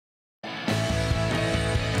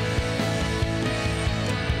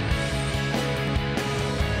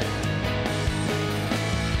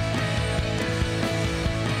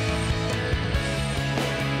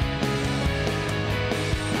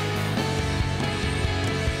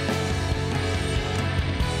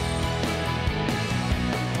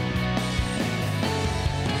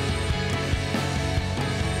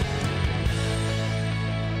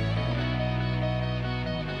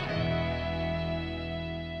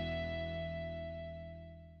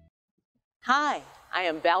Hi, I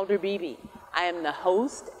am Valder Beebe. I am the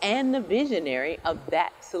host and the visionary of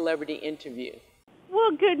That Celebrity Interview. Well,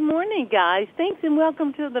 good morning, guys. Thanks and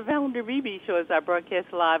welcome to the Valder Beebe Show as I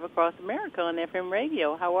broadcast live across America on FM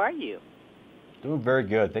radio. How are you? Doing very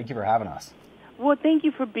good. Thank you for having us. Well, thank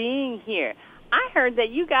you for being here. I heard that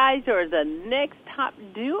you guys are the next top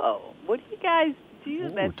duo. What do you guys do?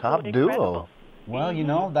 That's top so incredible. duo. Well, you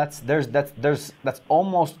know, that's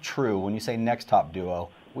almost true. When you say next top duo,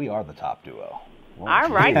 we are the top duo. All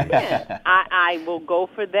right, then. I will go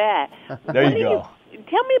for that. There you go.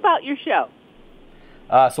 Tell me about your show.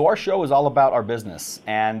 So our show is all about our business,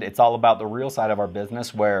 and it's all about the real side of our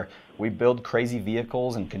business where we build crazy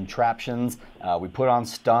vehicles and contraptions. We put on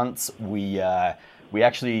stunts. We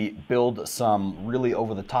actually build some really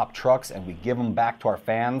over-the-top trucks, and we give them back to our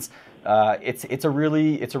fans. It's a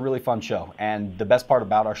really fun show, and the best part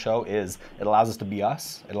about our show is it allows us to be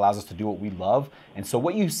us. It allows us to do what we love, and so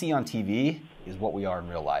what you see on TV is what we are in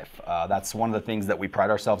real life. That's one of the things that we pride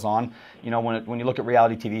ourselves on. You know, when you look at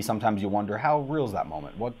reality TV, sometimes you wonder how real is that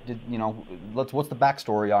moment. What's the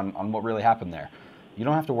backstory on what really happened there? You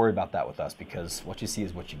don't have to worry about that with us because what you see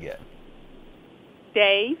is what you get.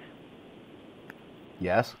 Dave?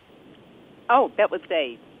 Yes? Oh, that was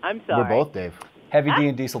Dave. I'm sorry. We're both Dave. Heavy D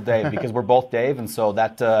and Diesel Dave, because we're both Dave, and so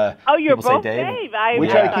that Oh, you're people say both Dave. Dave. We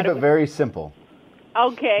try to keep it very simple.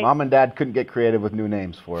 Okay. Mom and Dad couldn't get creative with new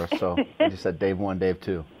names for us, so they just said Dave 1, Dave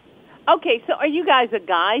 2. Okay, so are you guys a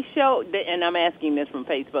guy show? And I'm asking this from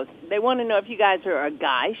Facebook. They want to know if you guys are a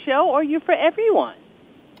guy show or you're for everyone.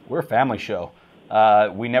 We're a family show.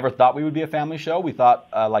 We never thought we would be a family show. We thought,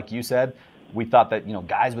 like you said, we thought that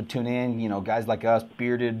guys would tune in. Guys like us,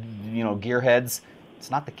 bearded, gearheads. It's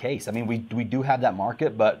not the case. I mean, we do have that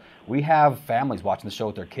market, but we have families watching the show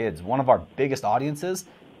with their kids. One of our biggest audiences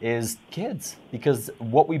is kids, because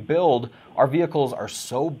what we build, our vehicles are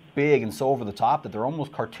so big and so over the top that they're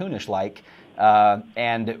almost cartoonish like,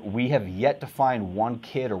 and we have yet to find one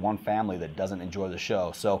kid or one family that doesn't enjoy the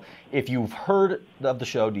show. So if you've heard of the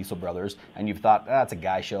show Diesel Brothers and you've thought, it's a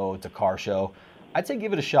guy show, it's a car show, I'd say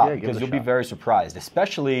give it a shot, because you'll be very surprised,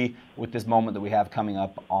 especially with this moment that we have coming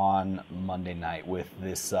up on Monday night with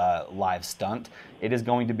this live stunt. It is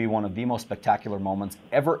going to be one of the most spectacular moments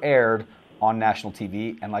ever aired on national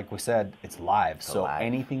TV, and like we said, it's live, so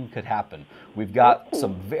anything could happen. We've got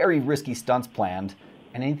some very risky stunts planned,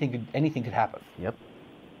 and anything could happen. Yep.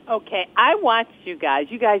 Okay, I watched you guys.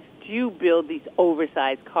 You guys do build these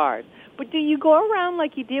oversized cars. But do you go around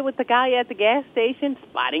like you did with the guy at the gas station,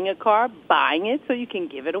 spotting a car, buying it so you can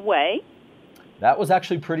give it away? That was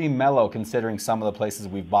actually pretty mellow considering some of the places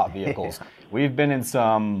we've bought vehicles. We've been in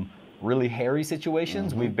some really hairy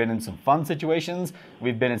situations. We've been in some fun situations.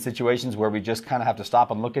 We've been in situations where we just kind of have to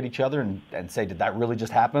stop and look at each other and say, did that really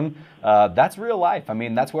just happen? That's real life. I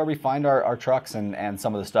mean, that's where we find our trucks and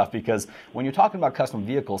some of the stuff, because when you're talking about custom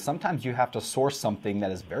vehicles, sometimes you have to source something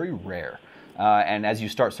that is very rare. And as you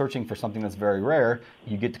start searching for something that's very rare,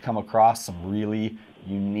 you get to come across some really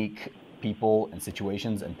unique people and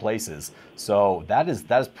situations and places. So that is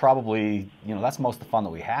probably, that's most of the fun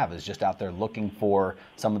that we have, is just out there looking for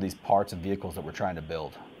some of these parts and vehicles that we're trying to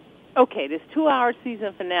build. Okay, this 2-hour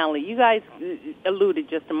season finale, you guys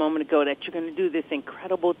alluded just a moment ago that you're going to do this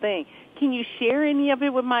incredible thing. Can you share any of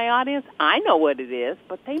it with my audience? I know what it is,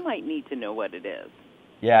 but they might need to know what it is.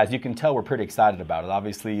 Yeah, as you can tell, we're pretty excited about it.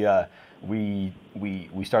 Obviously, we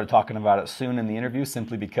started talking about it soon in the interview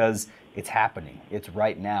simply because it's happening. It's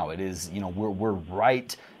right now. It is, we're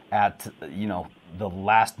right at, the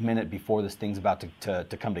last minute before this thing's about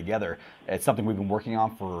to come together. It's something we've been working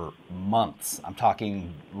on for months. I'm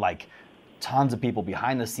talking like tons of people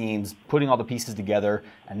behind the scenes putting all the pieces together,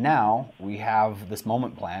 and now we have this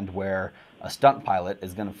moment planned where a stunt pilot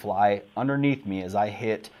is going to fly underneath me as I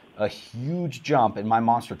hit a huge jump in my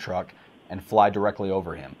monster truck and fly directly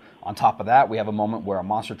over him. On top of that, we have a moment where a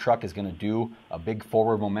monster truck is going to do a big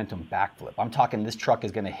forward momentum backflip. I'm talking this truck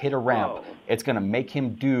is going to hit a ramp. Whoa. It's going to make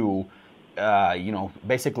him do,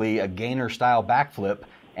 basically a gainer style backflip,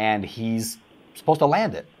 and he's supposed to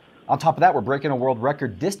land it. On top of that, we're breaking a world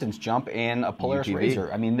record distance jump in a Polaris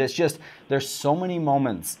RZR. I mean, there's so many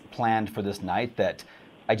moments planned for this night that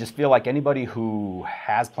I just feel like anybody who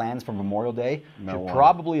has plans for Memorial Day should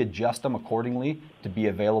probably adjust them accordingly to be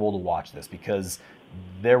available to watch this, because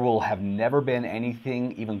there will have never been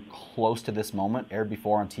anything even close to this moment aired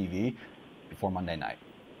before on TV before Monday night.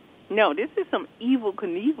 No, this is some Evel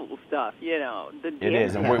Knievel stuff, It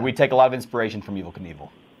is, and we take a lot of inspiration from Evel Knievel.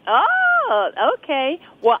 Oh, okay.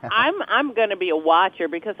 Well, I'm going to be a watcher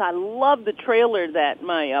because I love the trailer that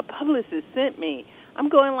my publicist sent me. I'm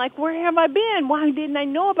going like, where have I been? Why didn't I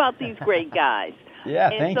know about these great guys? Yeah,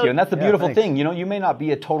 thank you. And that's the Yeah, beautiful thanks. thing. You know, you may not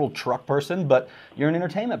be a total truck person, but you're an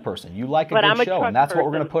entertainment person. You like a But good I'm a show, truck and that's what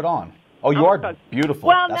we're going to person. put on. Oh, you I'm a are truck- beautiful.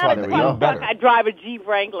 Well, That's not why a they're we go. even truck. better. I drive a Jeep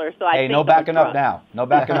Wrangler, so I Hey, think no I'm a backing up truck. now. No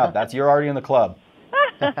backing up. You're already in the club.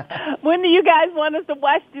 When do you guys want us to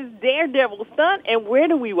watch this daredevil stunt, and where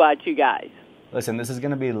do we watch you guys? Listen, this is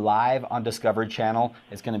going to be live on Discovery Channel.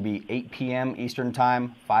 It's going to be 8 p.m. Eastern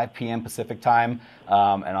Time, 5 p.m. Pacific Time,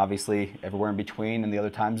 and obviously everywhere in between in the other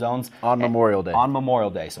time zones. On Memorial Day. On Memorial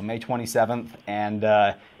Day, so May 27th, and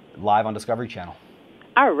live on Discovery Channel.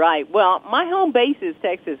 All right. Well, my home base is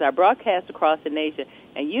Texas. I broadcast across the nation,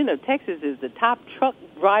 and you know Texas is the top truck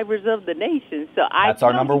drivers of the nation. So That's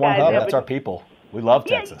our number one hub. That's our people. We love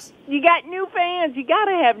Texas. You got new fans. You got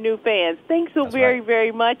to have new fans. Thanks so That's very, right.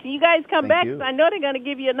 very much. And you guys come Thank back, you. 'cause I know they're going to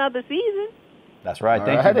give you another season. That's right. All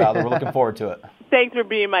Thank right. you, Valder. We're looking forward to it. Thanks for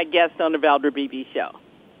being my guest on the Valder Beebe Show.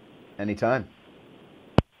 Anytime.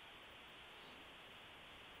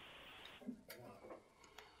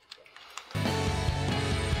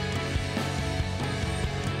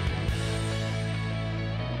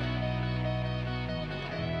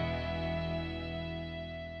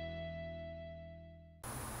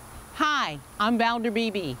 Hi, I'm Valder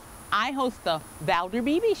Beebe. I host the Valder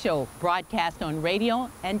Beebe Show, broadcast on radio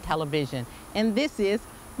and television. And this is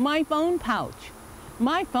my phone pouch.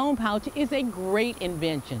 My phone pouch is a great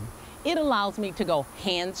invention. It allows me to go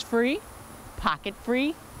hands-free,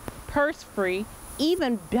 pocket-free, purse-free,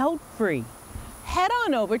 even belt-free. Head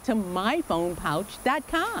on over to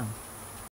myphonepouch.com.